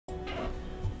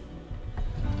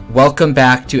Welcome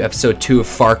back to episode 2 of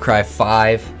Far Cry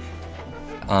 5.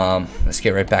 Let's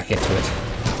get right back into it.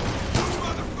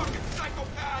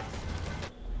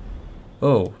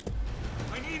 Oh.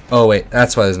 Oh wait,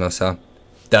 that's why there's no sound.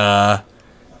 Duh.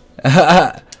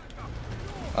 I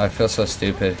feel so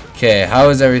stupid. Okay, how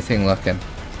is everything looking?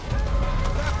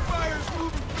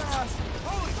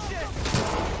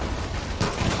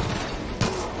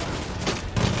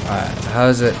 Alright,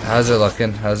 how's it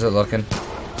looking? How's it looking?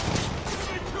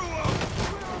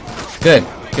 Good,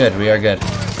 good, we are good.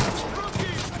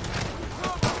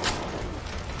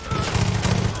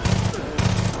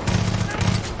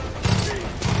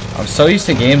 I'm so used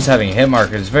to games having hit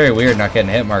markers. It's very weird not getting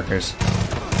hit markers.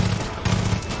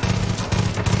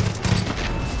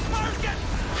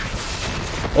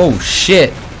 Oh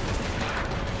shit!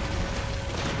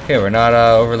 Okay, we're not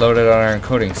overloaded on our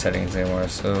encoding settings anymore,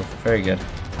 so very good.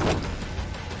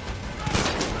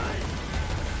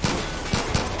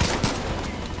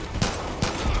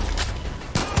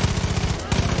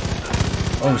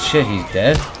 Oh shit, he's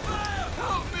dead?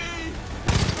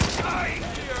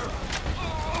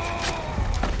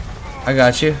 I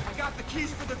got you. I got the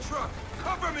keys for the truck.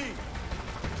 Cover me.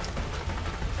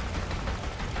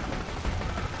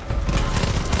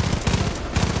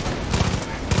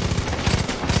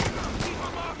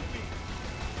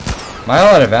 Am I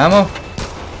all out of ammo?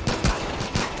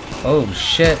 Oh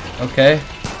shit, okay.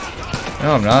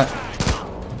 No, I'm not.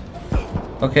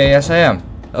 Okay, yes I am.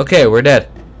 Okay, we're dead.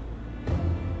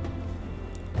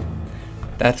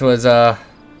 That was,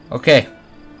 okay.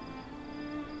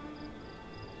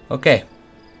 Okay.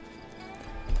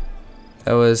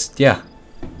 That was, yeah.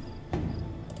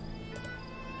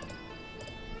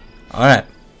 Alright.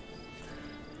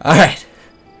 Alright.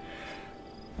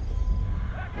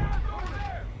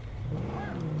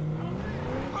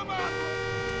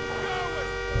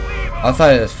 I thought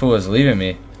this fool was leaving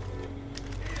me.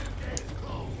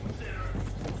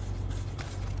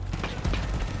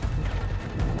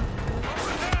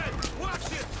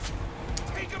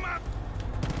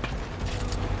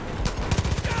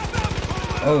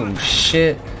 Oh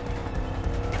shit.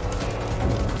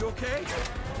 You okay?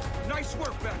 Nice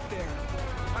work back there.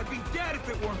 I'd be dead if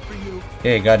it weren't for you.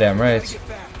 Yeah, goddamn right.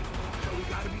 We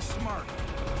gotta be smart.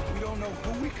 We don't know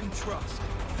who we can trust.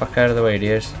 Fuck out of the way,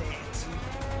 dears.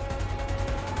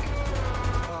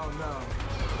 Oh no.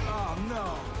 Oh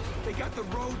no. They got the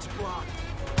roads blocked.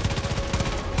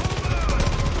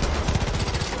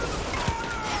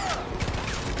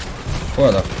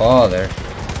 For the father.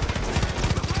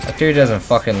 That dude doesn't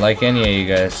fucking like any of you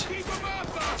guys.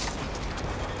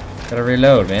 Gotta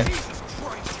reload, man.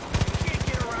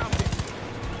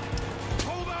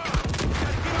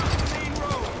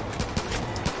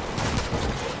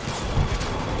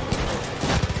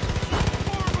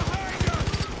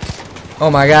 Oh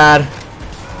my god.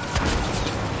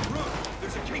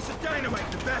 There's a case of dynamite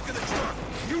in the back of the truck.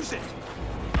 Use it.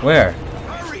 Where?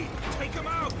 Hurry. Take him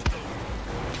out.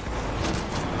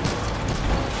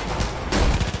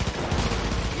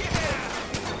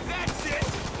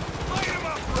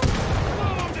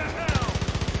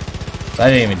 I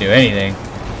didn't even do anything.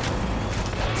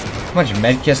 How much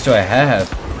medkits do I have?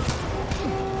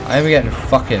 I'm getting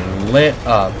fucking lit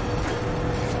up.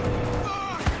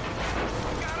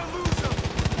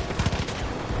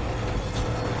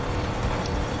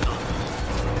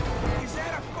 Is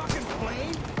that a fucking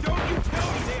plane? Don't you tell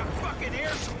me they have fucking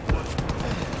air support.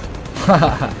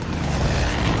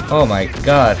 Oh my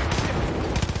god.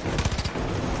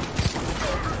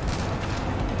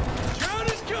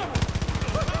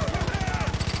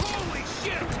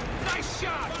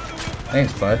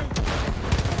 Thanks, bud.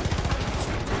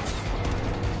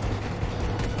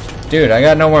 Dude, I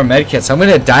got no more medkits. I'm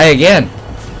gonna die again.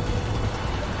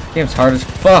 This game's hard as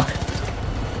fuck.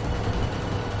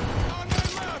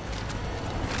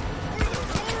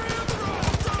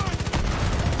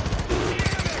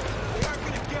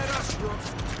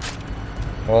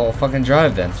 Well, I'll fucking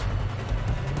drive then.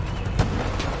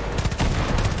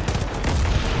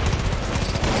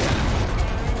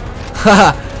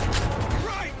 Haha.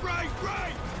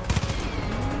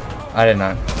 I did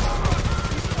not.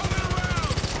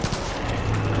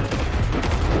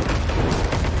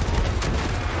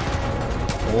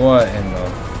 What in the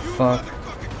fuck?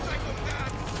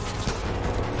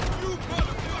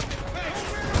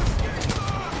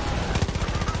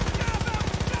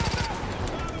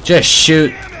 Just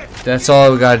shoot. That's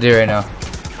all we gotta do right now.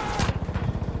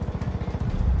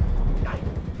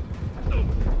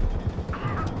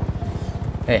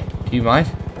 Hey, do you mind?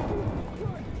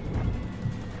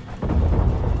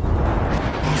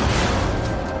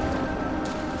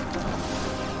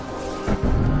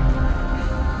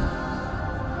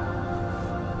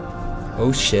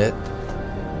 Oh shit.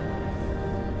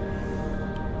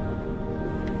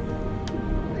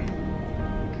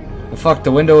 Well, fuck,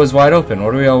 the window was wide open.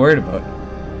 What are we all worried about?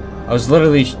 I was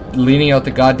literally leaning out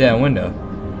the goddamn window.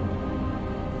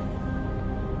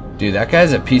 Dude, that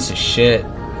guy's a piece of shit.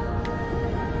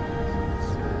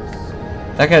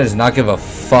 That guy does not give a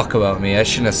fuck about me. I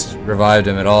shouldn't have revived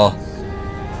him at all.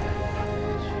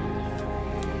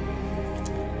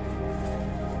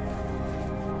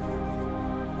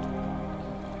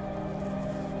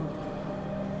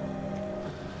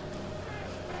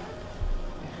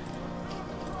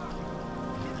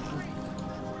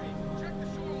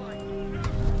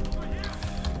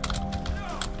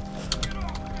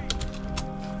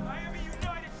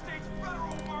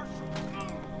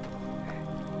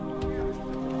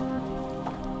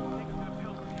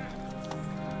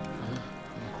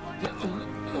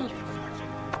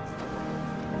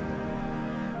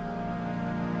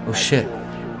 Oh shit.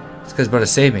 This guy's about to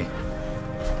save me. We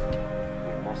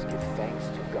must give thanks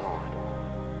to God.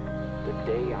 The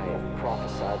day I have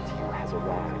prophesied to you has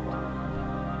arrived.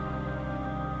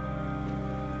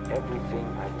 Everything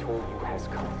I told you has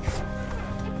come true.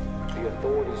 The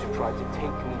authorities who tried to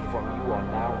take me from you are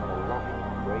now in the loving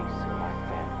embrace of my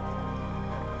family.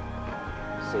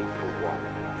 Save for one.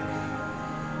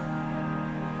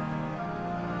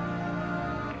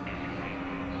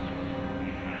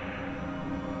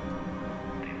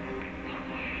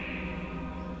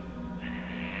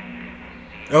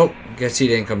 Oh, guess he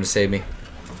didn't come to save me.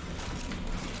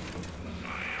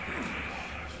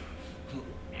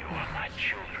 You are my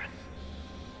children,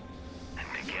 and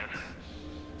together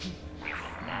we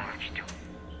will march to.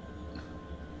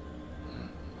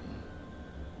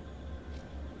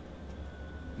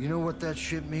 You know what that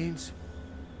shit means?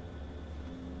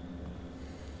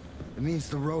 It means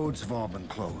the roads have all been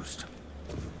closed.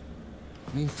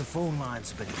 It means the phone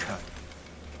lines have been cut.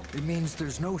 It means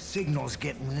there's no signals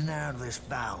getting in and out of this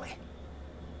valley.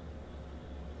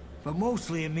 But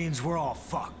mostly it means we're all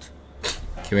fucked.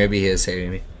 Okay, maybe he is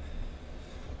saving me.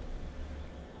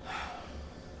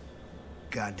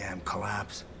 Goddamn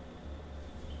collapse.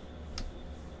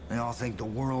 They all think the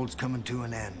world's coming to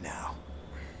an end now.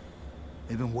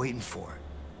 They've been waiting for it.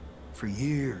 For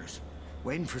years.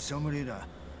 Waiting for somebody to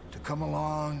come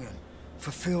along and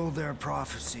fulfill their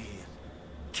prophecy.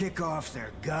 Kick off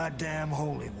their goddamn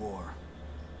holy war.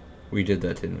 We did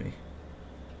that, didn't we?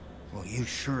 Well, you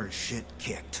sure as shit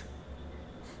kicked.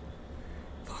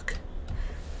 Fuck.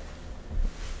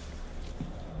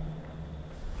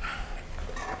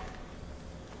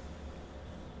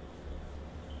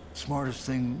 Smartest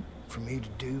thing for me to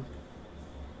do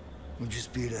would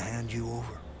just be to hand you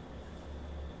over.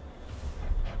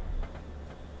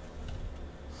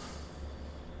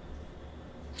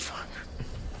 Fuck.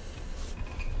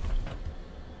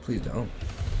 Please don't.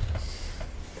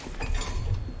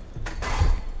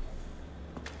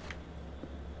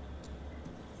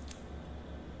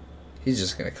 He's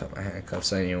just gonna cut my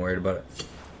handcuffs. I ain't even worried about it.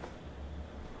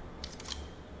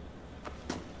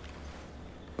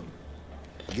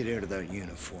 Get out of that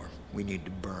uniform. We need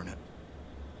to burn it.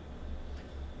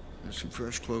 There's some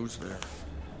fresh clothes there.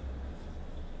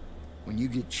 When you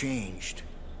get changed,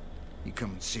 you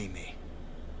come and see me.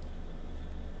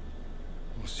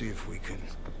 We'll see if we can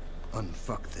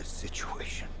unfuck this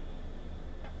situation.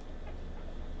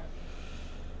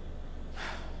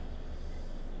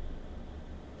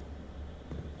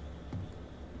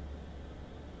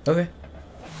 Okay.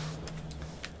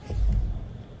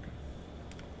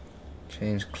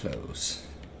 Change clothes.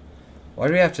 Why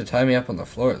do we have to tie me up on the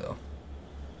floor, though?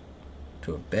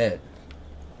 To a bed.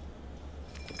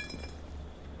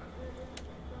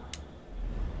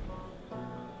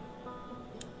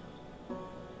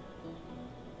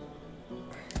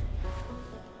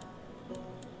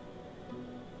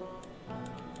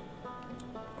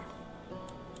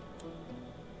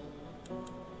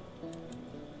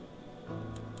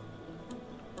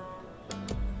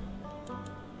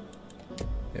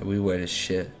 Yeah, we wet as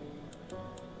shit.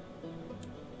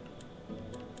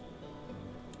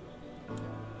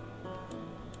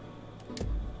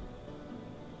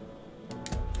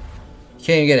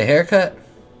 Can't you get a haircut?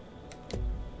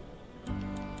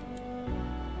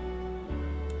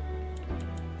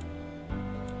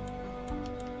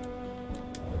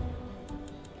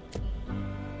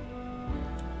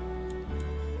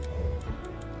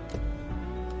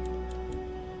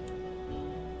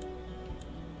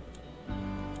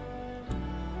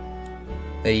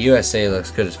 The USA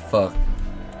looks good as fuck.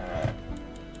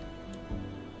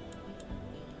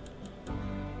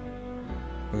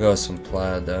 We'll go with some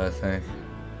plaid though, I think.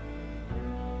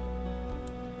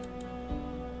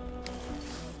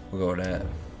 We'll go with that.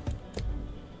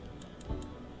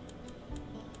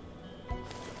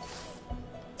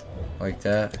 Like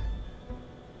that.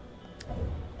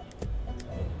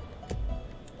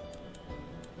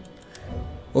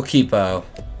 We'll keep, we'll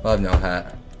have no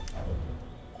hat.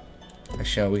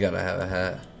 Actually, no, we gotta have a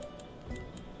hat.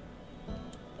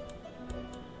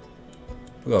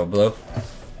 We'll go blue.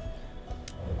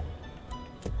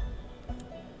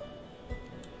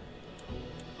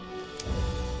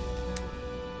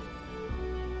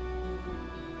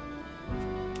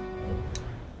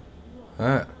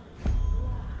 Alright.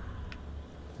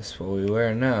 That's what we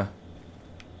wear now.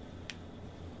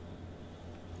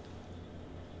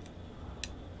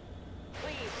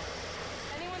 Please.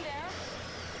 Anyone there?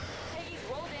 Peggy's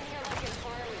rolled in here like an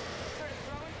army. Started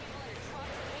throwing people into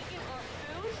trucks, taking our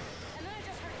food, and then I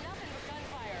just heard nothing but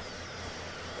gunfire.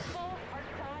 People are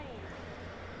dying.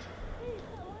 Please,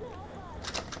 someone help us.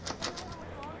 I don't know how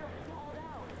much longer we can hold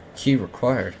out. Key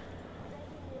required.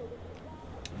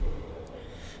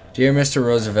 Dear Mr.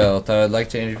 Roosevelt, I would like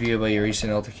to interview you about your recent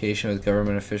altercation with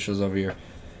government officials over your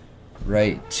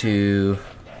right to...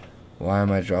 Why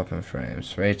am I dropping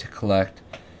frames? Right to collect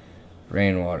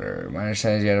rainwater. My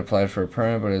understanding is you had applied for a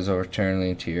permit, but it was overturned,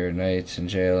 leading to your nights in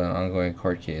jail and an ongoing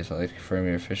court case. I'd like to confirm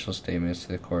your official statements to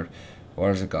the court.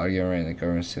 Water is a God-given right, and the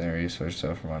government is stealing our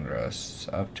resources from under us.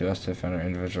 It's up to us to defend our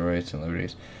individual rights and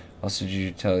liberties. Also, did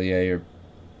you tell you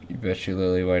bet your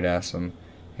lily white ass them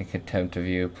in contempt of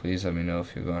you? Please let me know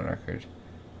if you go on record.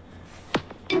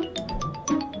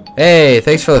 Hey,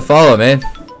 thanks for the follow, man.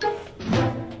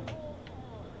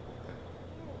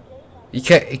 You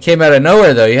came out of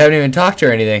nowhere, though. You haven't even talked to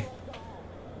her or anything.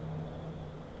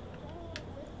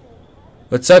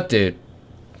 What's up, dude?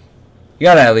 You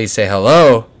gotta at least say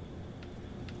hello.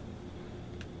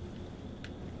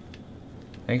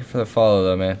 Thank you for the follow,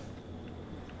 though, man.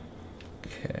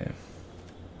 Okay.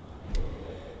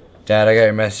 Dad, I got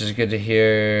your message. Good to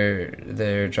hear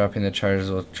they're dropping the charges.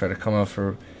 We'll try to come out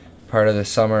for part of the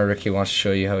summer. Ricky wants to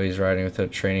show you how he's riding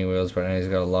without training wheels, but now he's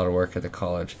got a lot of work at the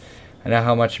college. I know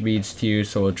how much it means to you,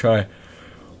 so we'll try.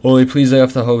 Only please lay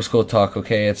off the homeschool talk,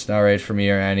 okay? It's not right for me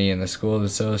or Annie, and the school in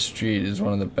South Street is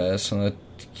one of the best, so let's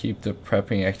keep the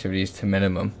prepping activities to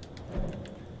minimum.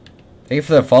 Thank you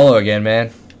for the follow again,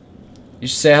 man. You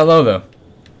should say hello, though.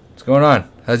 What's going on?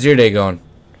 How's your day going?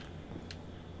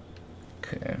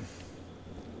 Okay.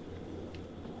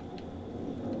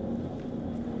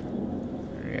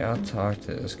 Yeah, I'll talk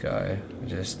to this guy.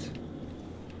 Just...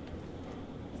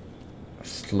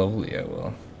 slowly, I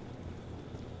will.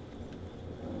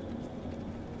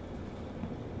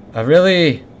 I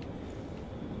really...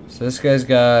 So this guy's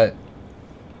got...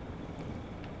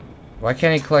 Why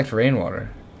can't he collect rainwater?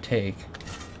 Take.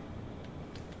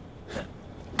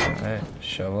 Alright,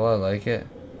 shovel, I like it.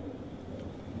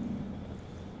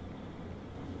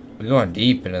 We're going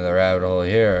deep into the rabbit hole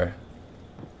here.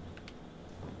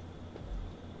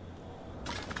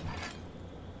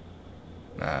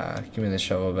 Nah, give me the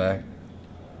shovel back.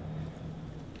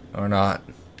 Or not.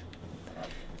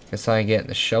 Guess I ain't getting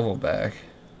the shovel back.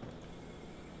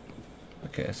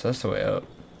 Okay, so that's the way out.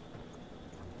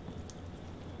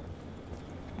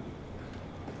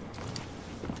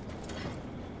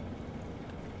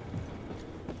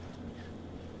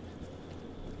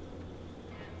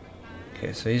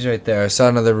 Okay, so he's right there. I saw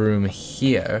another room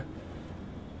here.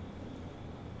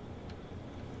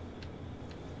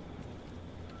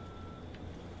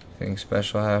 Anything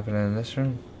special happening in this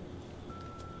room?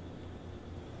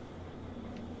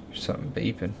 There's something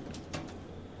beeping.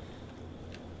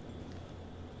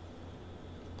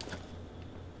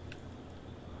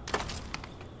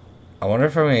 I wonder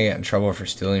if I'm gonna get in trouble for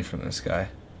stealing from this guy.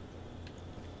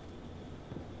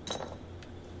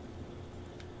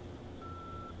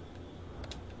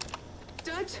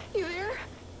 Dutch, you there?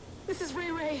 This is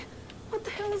Ray. What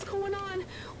the hell is going on?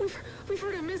 We've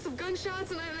heard a miss of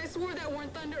gunshots, and I swore that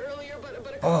weren't thunder earlier, but a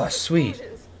couple Oh, of sweet.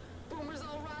 explosions. Boomers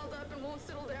all riled up and won't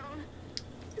settle down.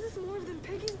 Is this more than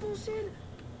Peggy's bullshit?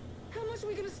 How much are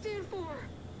we gonna stand for?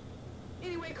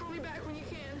 Anyway, call me back when you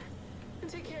can, and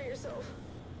take care of yourself.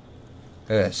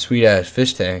 Look at that sweet ass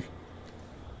fish tank.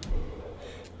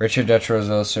 Richard Dutch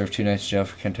Roosevelt served 2 nights in jail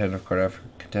for contempt of court after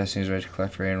contesting his right to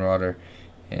collect rainwater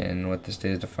in what the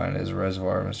state is defined as a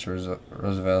reservoir. Mr.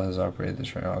 Roosevelt has operated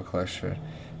this rainwater collection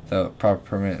without proper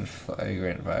permit and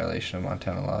flagrant violation of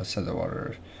Montana law, said the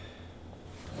water.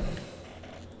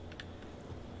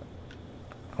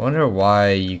 I wonder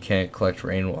why you can't collect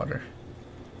rainwater.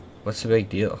 What's the big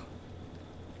deal?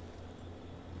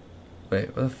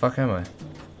 Wait, where the fuck am I?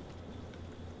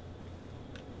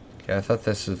 Okay, I thought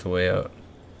this is the way out.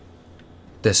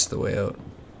 This is the way out.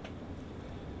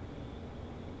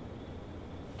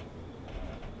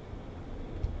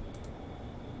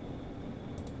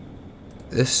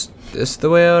 This the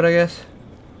way out, I guess.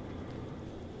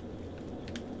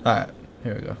 Alright,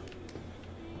 here we go.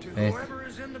 To whoever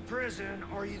is in the prison,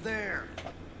 are you there?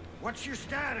 What's your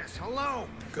status? Hello?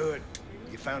 Good.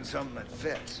 You found something that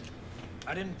fits.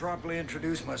 I didn't properly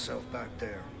introduce myself back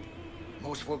there.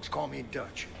 Most folks call me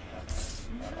Dutch.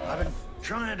 I've been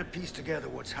trying to piece together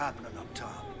what's happening up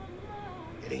top.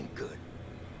 It ain't good.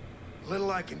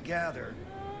 Little I can gather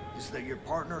is that your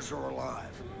partners are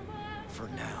alive. For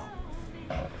now.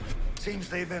 Seems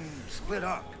they've been split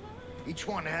up. Each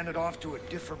one handed off to a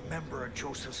different member of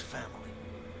Joseph's family.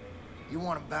 You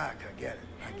want them back, I get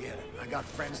it. I got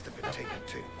friends that have been taken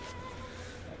too.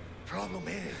 Problem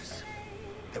is,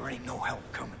 there ain't no help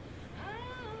coming.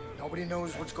 Nobody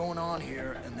knows what's going on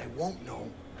here, and they won't know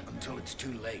until it's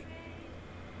too late.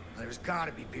 There's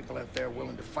gotta be people out there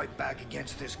willing to fight back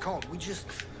against this cult. We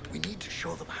need to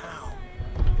show them how.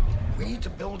 We need to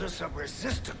build us a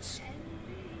resistance.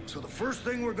 So the first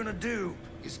thing we're gonna do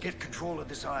is get control of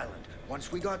this island.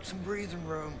 Once we got some breathing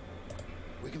room,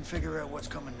 we can figure out what's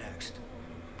coming next.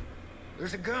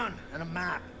 There's a gun and a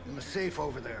map in the safe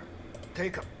over there.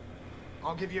 Take them.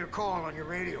 I'll give you a call on your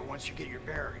radio once you get your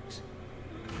bearings.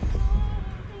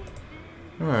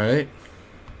 Alright.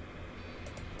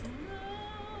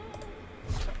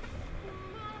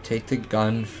 Take the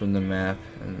gun from the map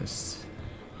and this.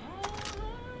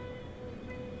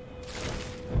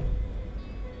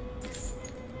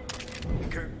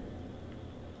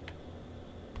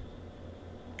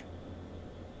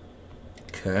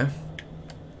 Okay.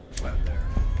 Out there.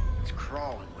 It's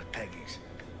crawling with Peggy's.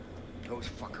 Those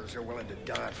fuckers are willing to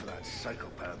die for that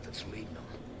psychopath that's leading them.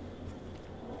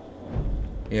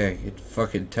 Yeah, you could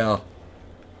fucking tell.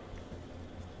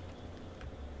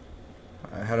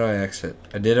 How do I exit?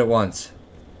 I did it once.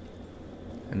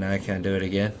 And now I can't do it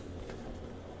again.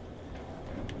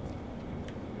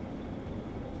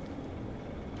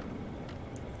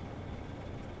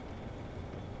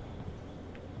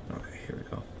 Okay, here we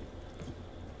go.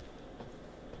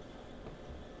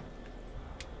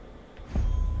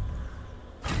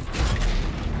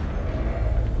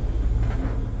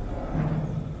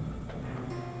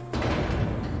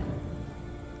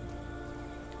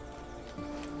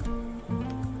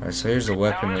 Alright, so here's the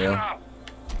weapon reel.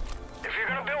 If you're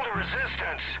gonna build a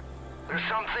resistance, there's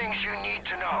some things you need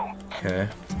to know. Okay.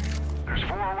 There's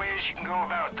 4 ways you can go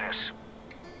about this.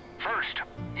 First,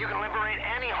 you can liberate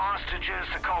any hostages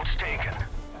the cult's taken.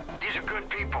 These are good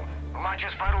people who might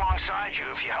just fight alongside you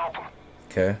if you help them.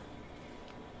 Okay.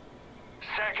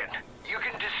 Second, you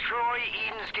can destroy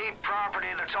Eden's Gate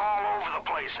property that's all over the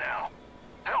place now.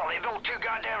 Hell, they built 2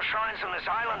 goddamn shrines on this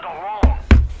island alone.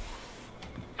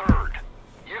 Third,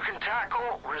 you can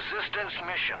tackle resistance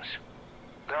missions.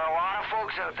 There are a lot of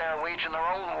folks out there waging their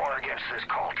own war against this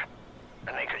cult,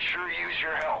 and they could sure use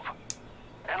your help.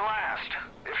 And last,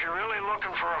 if you're really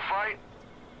looking for a fight,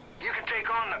 you can take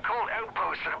on the cult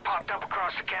outposts that have popped up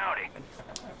across the county.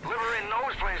 Liberating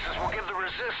those places will give the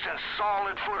resistance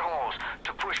solid footholds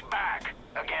to push back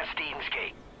against Eden's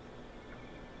Gate.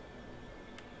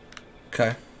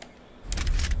 Okay.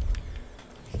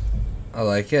 I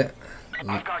like it.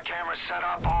 I've got cameras set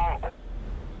up all...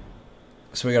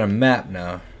 So we got a map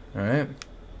now, alright?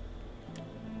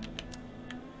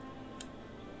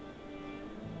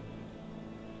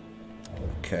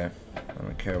 Okay, I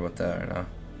don't care about that right now.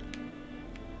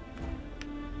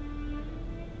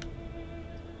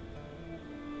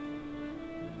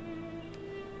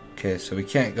 Okay, so we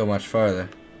can't go much farther.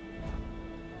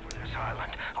 For this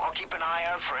island, I'll keep an eye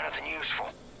out for anything useful.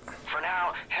 For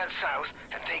now, head south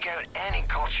and take out any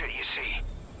culture you see.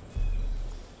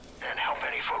 And help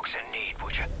any folks in need,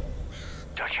 would you?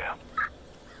 Dutch out.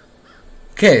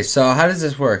 Okay, so how does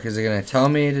this work? Is it gonna tell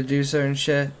me to do certain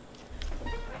shit?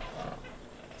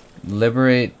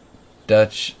 Liberate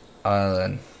Dutch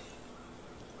Island.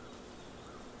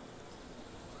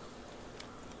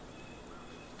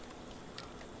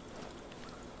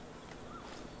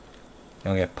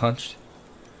 Don't get punched?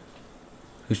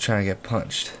 Who's trying to get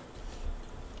punched?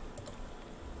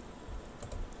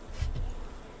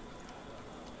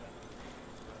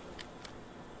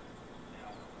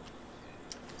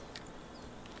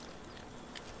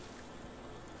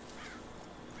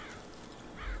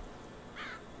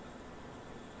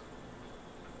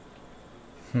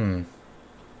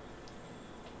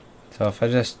 So if I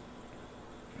just...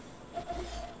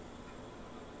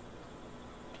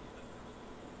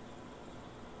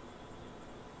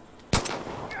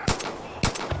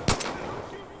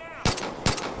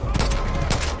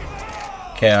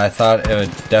 Okay, I thought it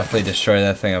would definitely destroy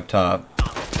that thing up top.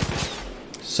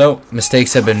 So,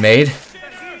 mistakes have been made.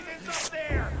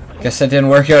 Guess that didn't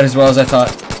work out as well as I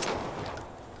thought.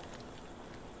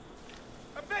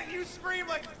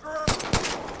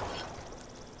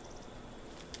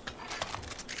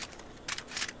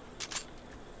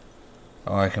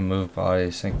 Oh, I can move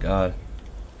bodies, thank God.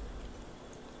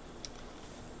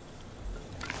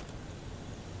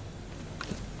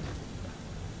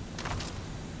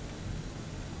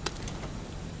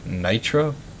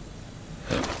 Nitro?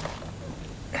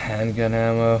 Handgun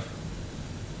ammo.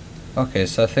 Okay,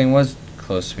 so that thing was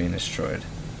close to being destroyed.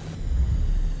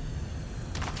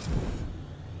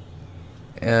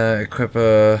 Equip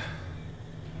a...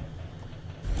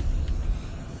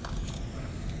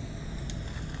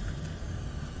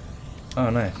 Oh,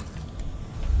 nice.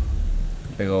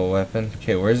 Big old weapon.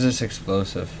 Okay, where's this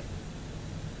explosive?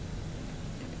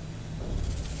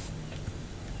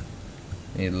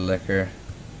 Need liquor.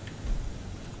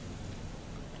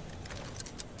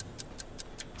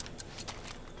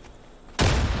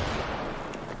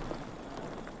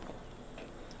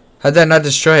 How'd that not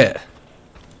destroy it?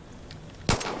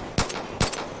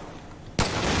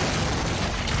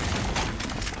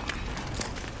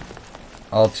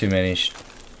 All too many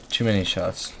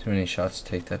shots. Too many shots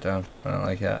to take that down. I don't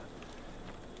like that.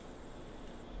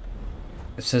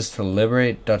 It says to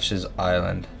liberate Dutch's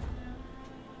Island.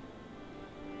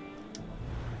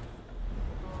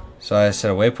 So I set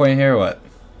a waypoint here or what?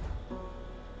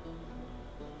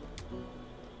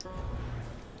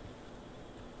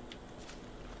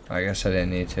 I guess I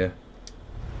didn't need to.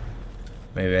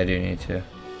 Maybe I do need to.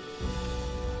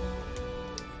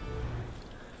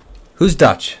 Who's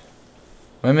Dutch?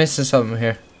 Am I missing something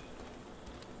here?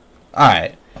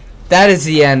 Alright. That is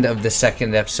the end of the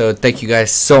second episode. Thank you guys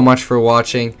so much for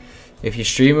watching. If you're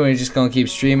streaming, we're just going to keep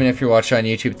streaming. If you're watching on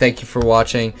YouTube, thank you for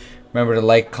watching. Remember to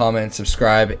like, comment, and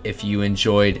subscribe if you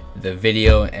enjoyed the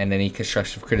video and any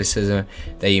constructive criticism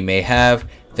that you may have.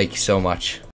 Thank you so much.